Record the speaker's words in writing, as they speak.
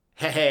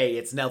Hey,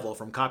 it's Neville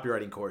from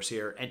Copywriting Course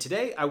here, and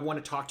today I want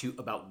to talk to you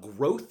about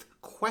growth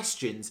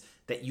questions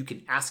that you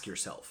can ask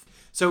yourself.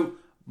 So,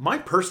 my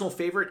personal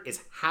favorite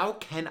is how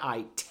can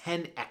I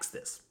 10x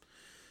this?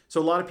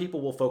 So, a lot of people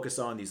will focus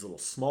on these little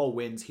small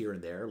wins here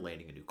and there,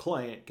 landing a new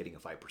client, getting a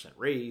 5%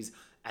 raise,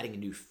 adding a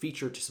new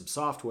feature to some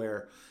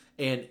software,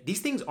 and these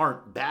things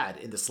aren't bad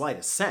in the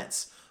slightest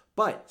sense.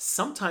 But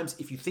sometimes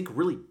if you think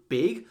really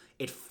big,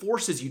 it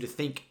forces you to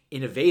think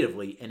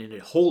innovatively and in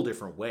a whole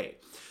different way.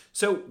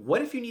 So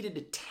what if you needed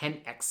to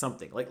 10x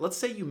something? Like let's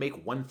say you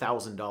make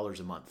 $1,000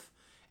 a month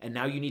and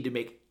now you need to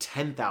make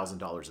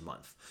 $10,000 a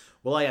month.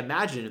 Well, I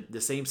imagine the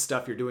same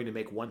stuff you're doing to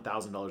make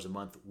 $1,000 a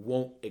month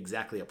won't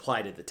exactly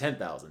apply to the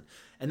 $10,000.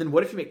 And then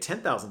what if you make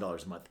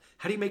 $10,000 a month?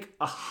 How do you make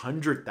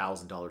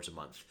 $100,000 a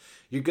month?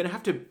 You're going to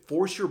have to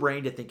force your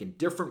brain to think in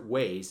different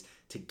ways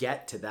to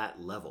get to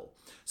that level.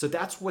 So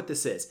that's what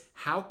this is.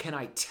 How can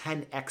I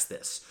 10x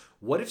this?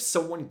 What if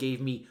someone gave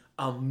me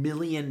 $1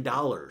 million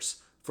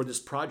for this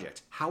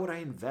project? How would I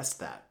invest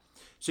that?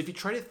 So if you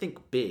try to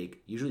think big,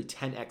 usually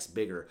 10x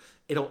bigger,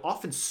 it'll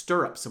often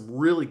stir up some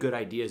really good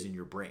ideas in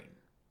your brain.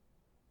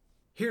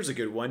 Here's a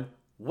good one.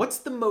 What's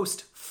the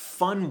most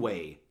fun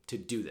way to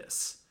do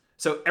this?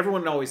 So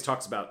everyone always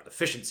talks about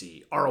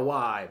efficiency,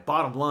 ROI,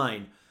 bottom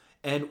line.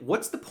 And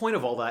what's the point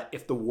of all that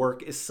if the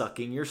work is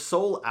sucking your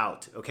soul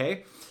out,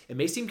 okay? It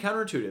may seem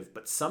counterintuitive,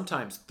 but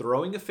sometimes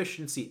throwing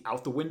efficiency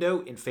out the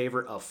window in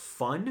favor of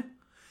fun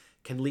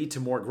can lead to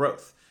more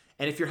growth.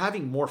 And if you're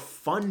having more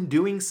fun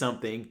doing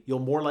something, you'll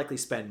more likely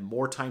spend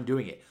more time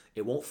doing it.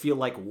 It won't feel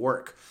like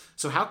work.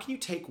 So how can you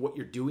take what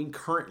you're doing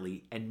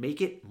currently and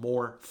make it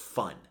more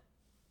fun?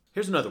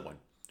 Here's another one.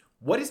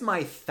 What is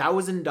my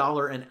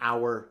 $1,000 an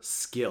hour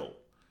skill?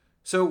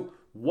 So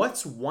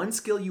what's one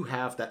skill you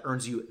have that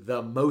earns you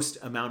the most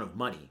amount of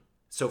money?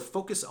 So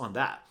focus on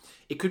that.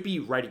 It could be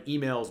writing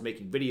emails,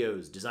 making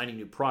videos, designing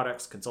new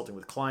products, consulting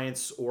with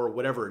clients, or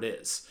whatever it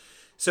is.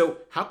 So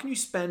how can you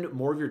spend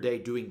more of your day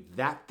doing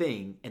that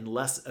thing and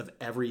less of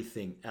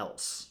everything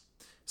else?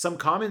 Some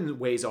common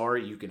ways are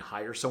you can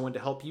hire someone to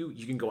help you.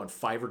 You can go on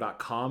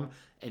Fiverr.com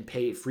and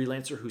pay a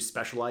freelancer who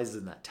specializes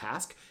in that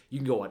task. You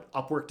can go on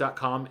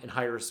Upwork.com and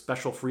hire a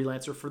special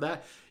freelancer for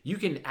that. You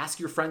can ask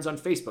your friends on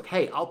Facebook,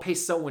 hey, I'll pay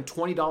someone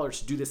 $20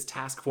 to do this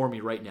task for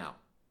me right now.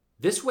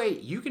 This way,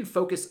 you can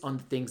focus on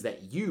the things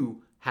that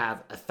you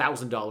have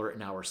 $1,000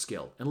 an hour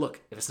skill. And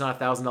look, if it's not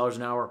 $1,000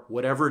 an hour,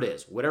 whatever it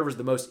is, whatever is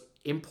the most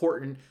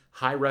important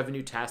high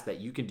revenue task that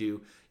you can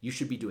do, you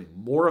should be doing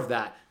more of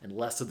that and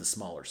less of the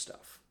smaller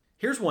stuff.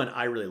 Here's one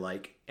I really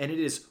like, and it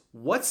is,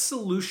 what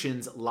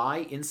solutions lie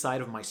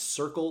inside of my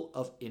circle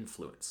of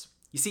influence?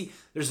 You see,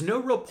 there's no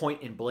real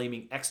point in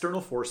blaming external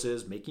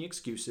forces, making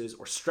excuses,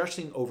 or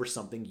stressing over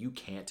something you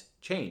can't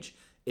change.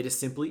 It is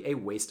simply a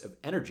waste of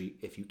energy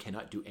if you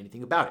cannot do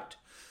anything about it.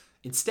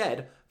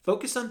 Instead,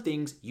 focus on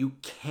things you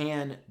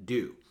can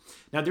do.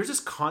 Now, there's this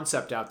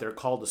concept out there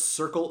called the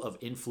circle of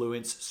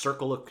influence,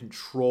 circle of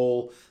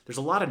control. There's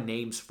a lot of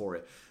names for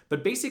it.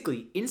 But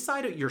basically,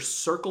 inside of your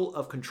circle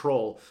of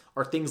control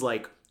are things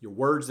like your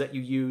words that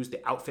you use,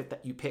 the outfit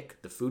that you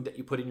pick, the food that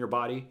you put in your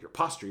body, your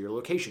posture, your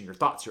location, your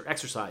thoughts, your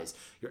exercise,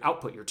 your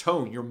output, your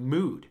tone, your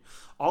mood.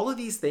 All of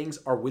these things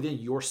are within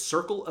your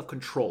circle of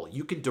control.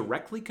 You can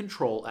directly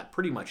control at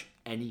pretty much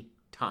any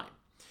time.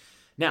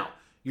 Now,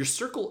 your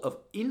circle of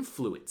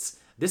influence,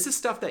 this is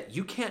stuff that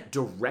you can't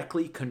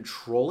directly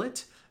control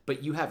it,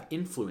 but you have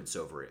influence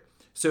over it.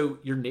 So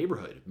your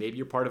neighborhood, maybe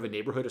you're part of a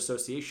neighborhood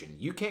association.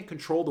 You can't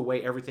control the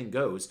way everything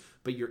goes,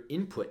 but your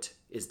input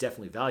is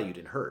definitely valued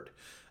and heard.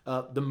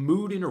 The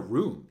mood in a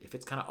room, if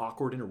it's kind of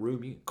awkward in a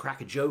room, you can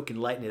crack a joke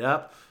and lighten it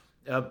up.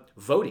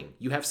 Voting,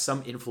 you have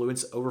some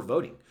influence over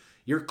voting.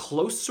 Your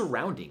close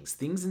surroundings,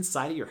 things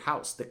inside of your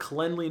house, the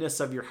cleanliness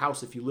of your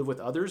house. If you live with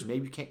others,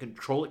 maybe you can't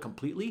control it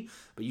completely,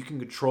 but you can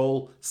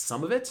control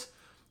some of it.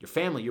 Your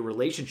family, your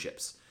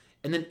relationships.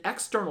 And then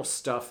external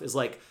stuff is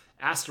like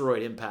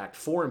asteroid impact,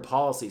 foreign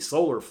policy,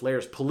 solar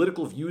flares,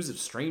 political views of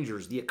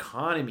strangers, the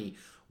economy,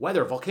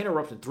 weather, volcano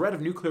eruption, threat of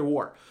nuclear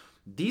war.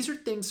 These are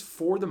things,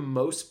 for the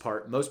most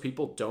part, most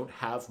people don't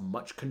have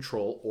much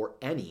control or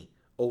any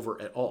over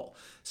at all.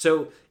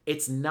 So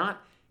it's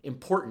not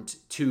important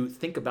to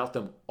think about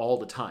them all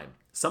the time.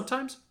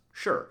 Sometimes,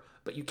 sure,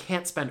 but you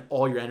can't spend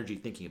all your energy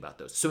thinking about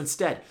those. So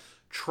instead,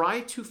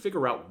 try to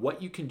figure out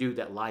what you can do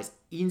that lies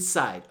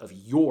inside of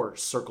your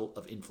circle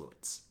of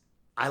influence.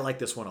 I like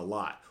this one a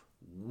lot.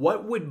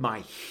 What would my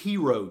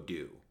hero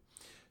do?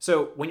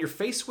 So when you're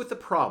faced with a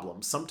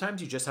problem,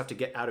 sometimes you just have to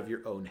get out of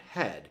your own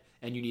head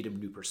and you need a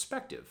new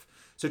perspective.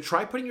 So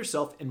try putting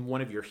yourself in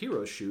one of your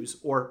hero's shoes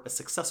or a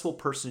successful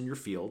person in your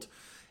field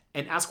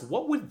and ask,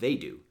 what would they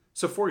do?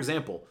 So for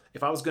example,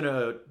 if I was going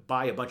to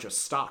buy a bunch of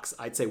stocks,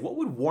 I'd say, what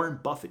would Warren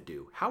Buffett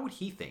do? How would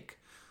he think?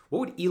 What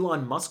would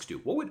Elon Musk do?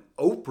 What would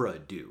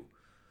Oprah do?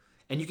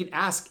 And you can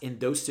ask in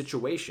those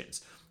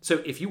situations.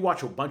 So if you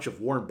watch a bunch of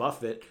Warren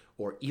Buffett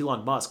or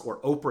Elon Musk or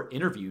Oprah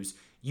interviews,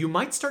 you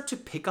might start to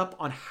pick up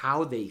on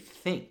how they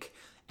think.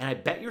 And I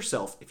bet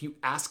yourself, if you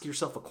ask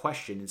yourself a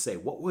question and say,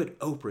 what would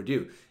Oprah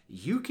do?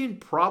 You can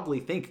probably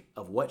think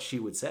of what she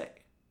would say.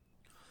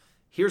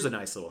 Here's a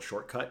nice little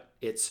shortcut.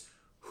 It's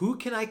who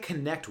can I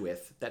connect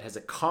with that has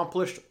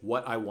accomplished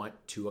what I want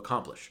to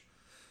accomplish?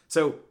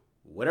 So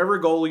whatever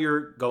goal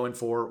you're going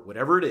for,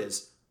 whatever it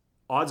is,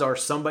 odds are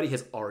somebody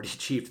has already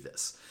achieved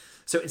this.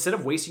 So instead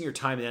of wasting your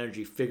time and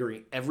energy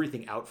figuring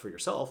everything out for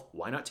yourself,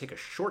 why not take a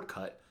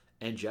shortcut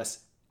and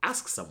just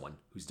ask someone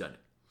who's done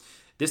it?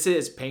 This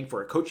is paying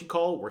for a coaching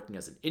call, working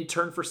as an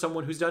intern for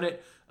someone who's done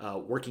it,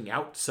 working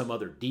out some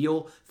other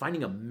deal.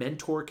 Finding a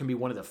mentor can be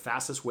one of the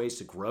fastest ways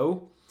to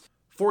grow.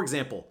 For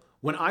example,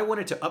 when I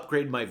wanted to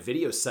upgrade my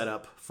video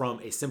setup from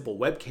a simple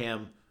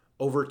webcam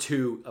over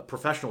to a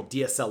professional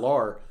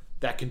DSLR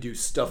that can do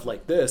stuff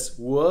like this,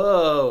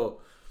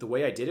 whoa! The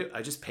way I did it,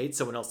 I just paid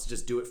someone else to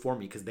just do it for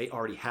me because they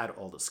already had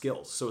all the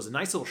skills. So it was a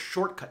nice little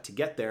shortcut to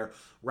get there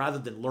rather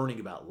than learning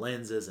about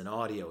lenses and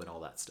audio and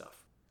all that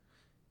stuff.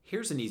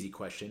 Here's an easy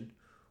question.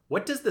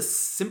 What does the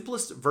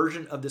simplest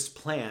version of this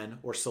plan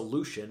or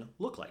solution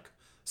look like?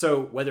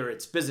 So whether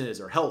it's business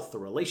or health or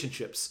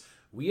relationships,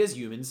 we as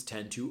humans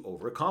tend to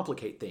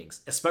overcomplicate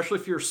things. Especially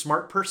if you're a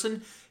smart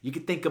person, you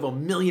could think of a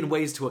million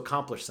ways to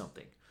accomplish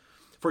something.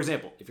 For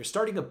example, if you're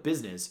starting a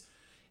business,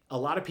 a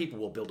lot of people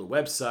will build a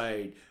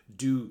website,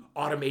 do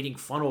automating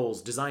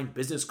funnels, design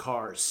business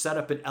cards, set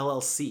up an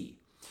LLC.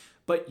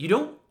 But you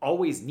don't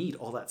always need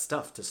all that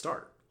stuff to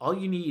start. All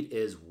you need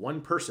is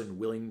one person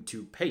willing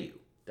to pay you,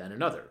 then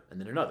another,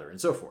 and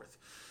so forth.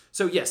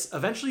 So yes,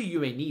 eventually you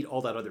may need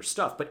all that other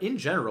stuff, but in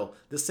general,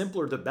 the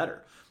simpler the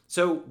better.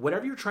 So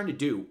whatever you're trying to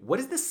do, what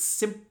is the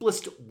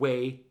simplest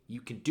way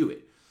you can do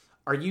it?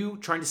 Are you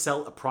trying to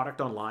sell a product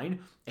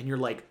online and you're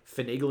like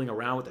finagling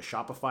around with a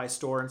Shopify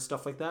store and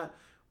stuff like that?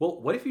 Well,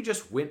 what if you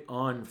just went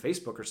on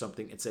Facebook or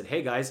something and said,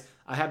 hey guys,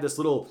 I have this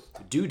little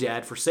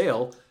doodad for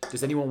sale.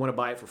 Does anyone want to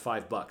buy it for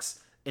 $5?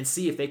 And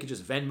see if they could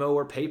just Venmo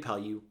or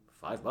PayPal you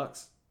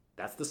 $5.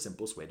 That's the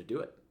simplest way to do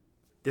it.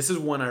 This is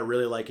one I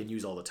really like and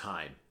use all the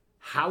time.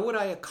 How would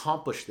I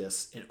accomplish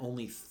this in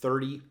only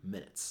 30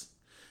 minutes?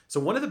 So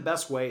one of the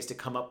best ways to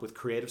come up with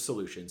creative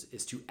solutions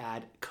is to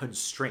add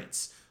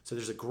constraints. So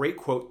there's a great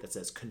quote that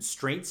says,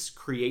 constraints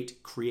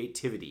create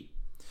creativity.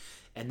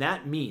 And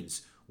that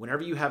means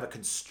whenever you have a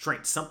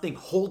constraint, something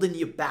holding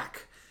you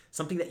back,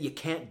 something that you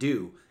can't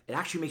do, it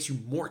actually makes you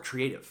more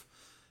creative.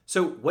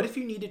 So what if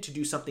you needed to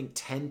do something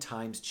 10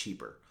 times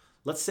cheaper?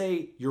 Let's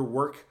say your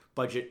work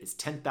budget is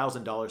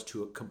 $10,000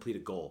 to complete a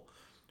goal.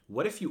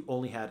 What if you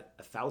only had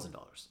 $1,000?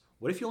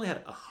 What if you only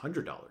had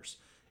 $100?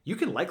 You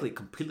can likely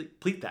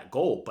complete that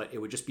goal, but it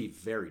would just be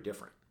very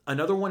different.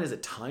 Another one is a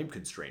time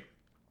constraint.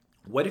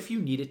 What if you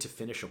needed to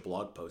finish a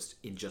blog post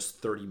in just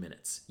 30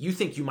 minutes? You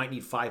think you might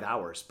need 5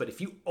 hours, but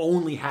if you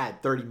only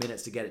had 30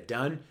 minutes to get it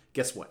done,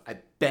 guess what? I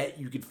bet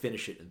you could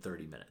finish it in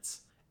 30 minutes.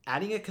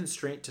 Adding a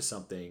constraint to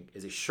something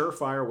is a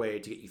surefire way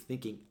to get you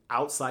thinking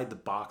outside the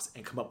box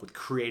and come up with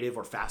creative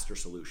or faster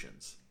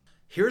solutions.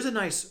 Here's a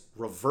nice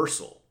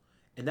reversal,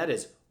 and that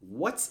is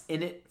what's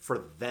in it for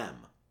them.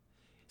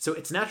 So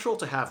it's natural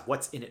to have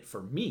what's in it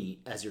for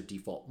me as your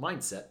default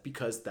mindset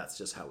because that's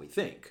just how we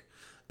think.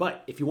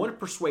 But if you want to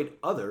persuade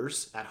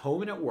others at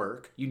home and at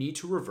work, you need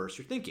to reverse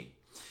your thinking.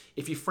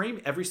 If you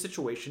frame every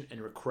situation and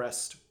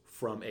request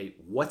from a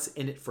what's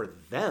in it for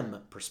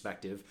them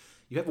perspective,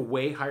 you have a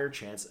way higher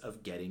chance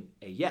of getting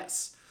a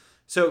yes.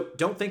 So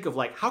don't think of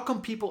like, how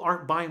come people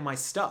aren't buying my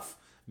stuff?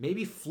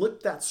 Maybe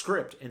flip that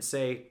script and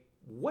say,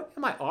 what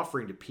am I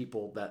offering to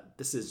people that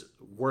this is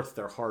worth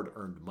their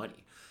hard-earned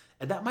money?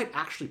 And that might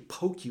actually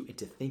poke you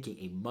into thinking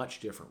a much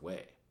different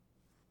way.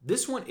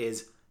 This one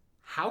is,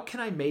 how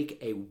can I make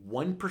a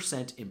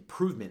 1%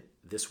 improvement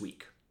this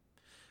week?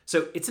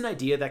 So it's an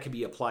idea that can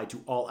be applied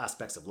to all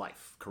aspects of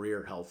life,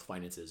 career, health,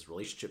 finances,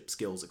 relationship,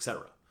 skills,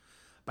 etc.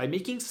 By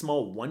making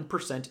small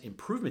 1%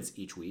 improvements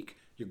each week,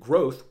 your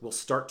growth will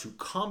start to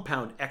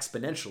compound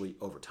exponentially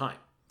over time.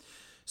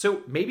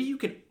 So maybe you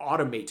can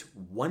automate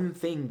one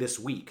thing this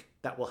week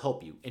that will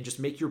help you and just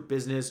make your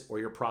business or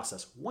your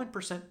process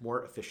 1%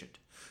 more efficient.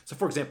 So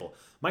for example,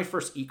 my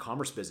first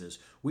e-commerce business,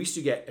 we used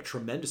to get a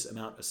tremendous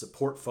amount of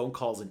support phone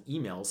calls and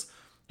emails,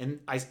 and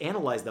I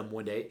analyzed them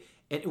one day,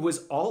 and it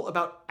was all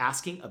about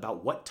asking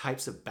about what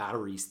types of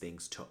batteries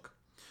things took.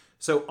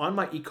 So on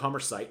my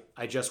e-commerce site,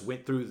 I just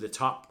went through the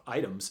top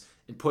items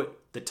and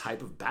put the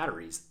type of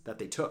batteries that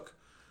they took.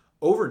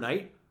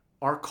 Overnight,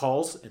 our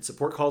calls and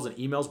support calls and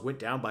emails went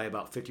down by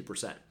about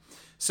 50%.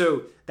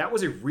 So that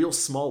was a real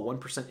small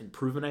 1%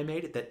 improvement I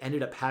made that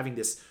ended up having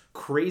this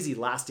crazy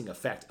lasting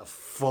effect of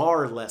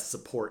far less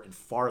support and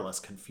far less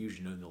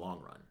confusion in the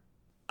long run.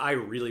 I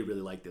really,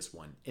 really like this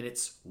one. And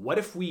it's, what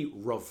if we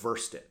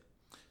reversed it?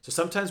 So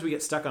sometimes we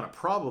get stuck on a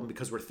problem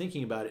because we're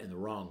thinking about it in the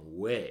wrong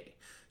way.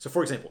 So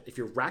for example, if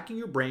you're racking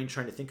your brain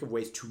trying to think of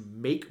ways to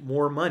make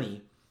more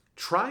money,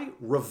 try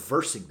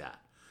reversing that.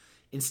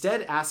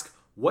 Instead, ask,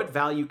 what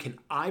value can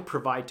I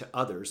provide to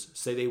others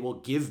so they will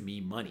give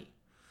me money?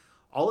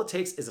 All it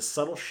takes is a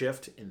subtle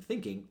shift in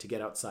thinking to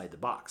get outside the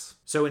box.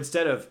 So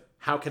instead of,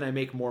 how can I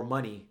make more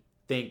money?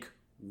 Think,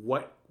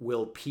 what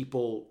will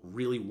people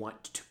really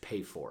want to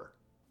pay for?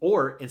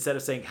 Or instead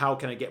of saying, how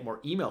can I get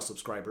more email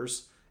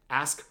subscribers?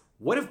 Ask,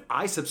 what have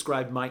I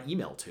subscribed my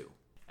email to?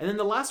 And then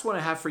the last one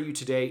I have for you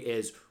today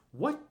is,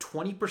 what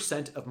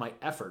 20% of my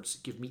efforts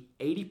give me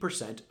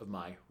 80% of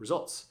my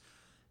results?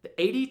 The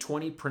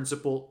 80-20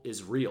 principle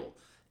is real.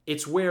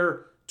 It's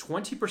where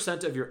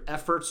 20% of your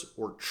efforts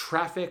or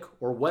traffic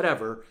or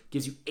whatever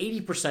gives you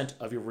 80%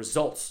 of your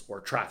results or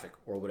traffic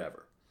or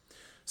whatever.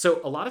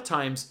 So a lot of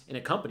times in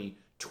a company,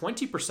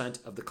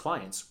 20% of the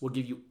clients will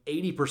give you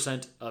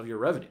 80% of your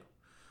revenue,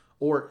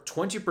 or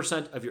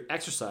 20% of your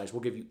exercise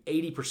will give you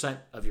 80%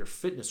 of your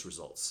fitness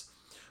results,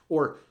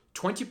 or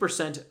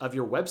 20% of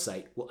your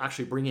website will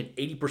actually bring in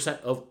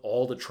 80% of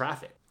all the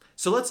traffic.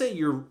 So let's say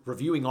you're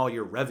reviewing all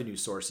your revenue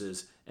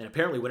sources, and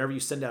apparently whenever you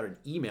send out an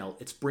email,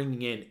 it's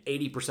bringing in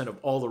 80% of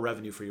all the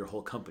revenue for your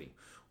whole company.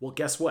 Well,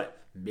 guess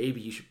what?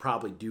 Maybe you should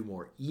probably do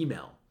more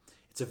email.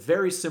 It's a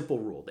very simple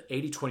rule, the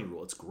 80-20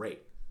 rule. It's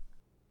great.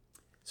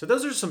 So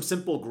those are some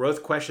simple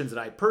growth questions that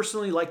I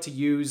personally like to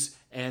use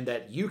and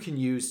that you can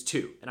use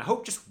too. And I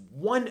hope just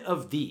one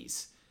of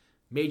these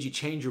made you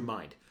change your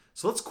mind.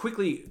 So let's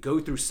quickly go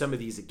through some of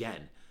these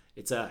again.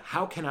 It's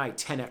how can I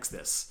 10x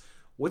this?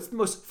 What's the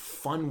most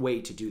fun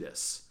way to do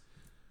this?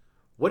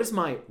 What is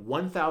my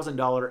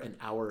 $1,000 an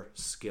hour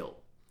skill?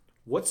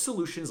 What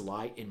solutions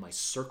lie in my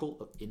circle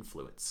of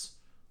influence?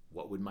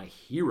 What would my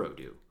hero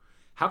do?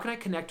 How can I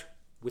connect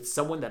with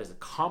someone that has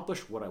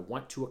accomplished what I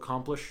want to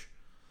accomplish?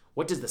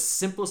 What does the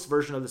simplest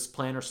version of this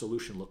plan or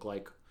solution look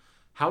like?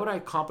 How would I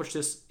accomplish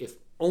this if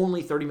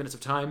only 30 minutes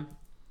of time?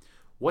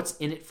 What's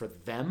in it for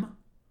them?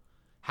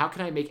 How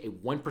can I make a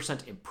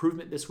 1%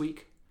 improvement this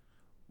week?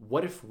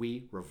 What if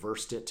we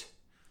reversed it?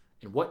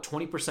 And what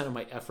 20% of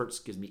my efforts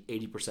gives me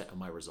 80% of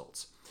my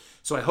results?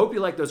 So I hope you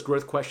like those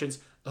growth questions.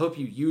 I hope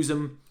you use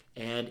them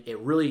and it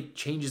really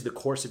changes the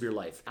course of your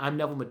life. I'm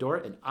Neville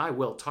Medhora and I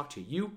will talk to you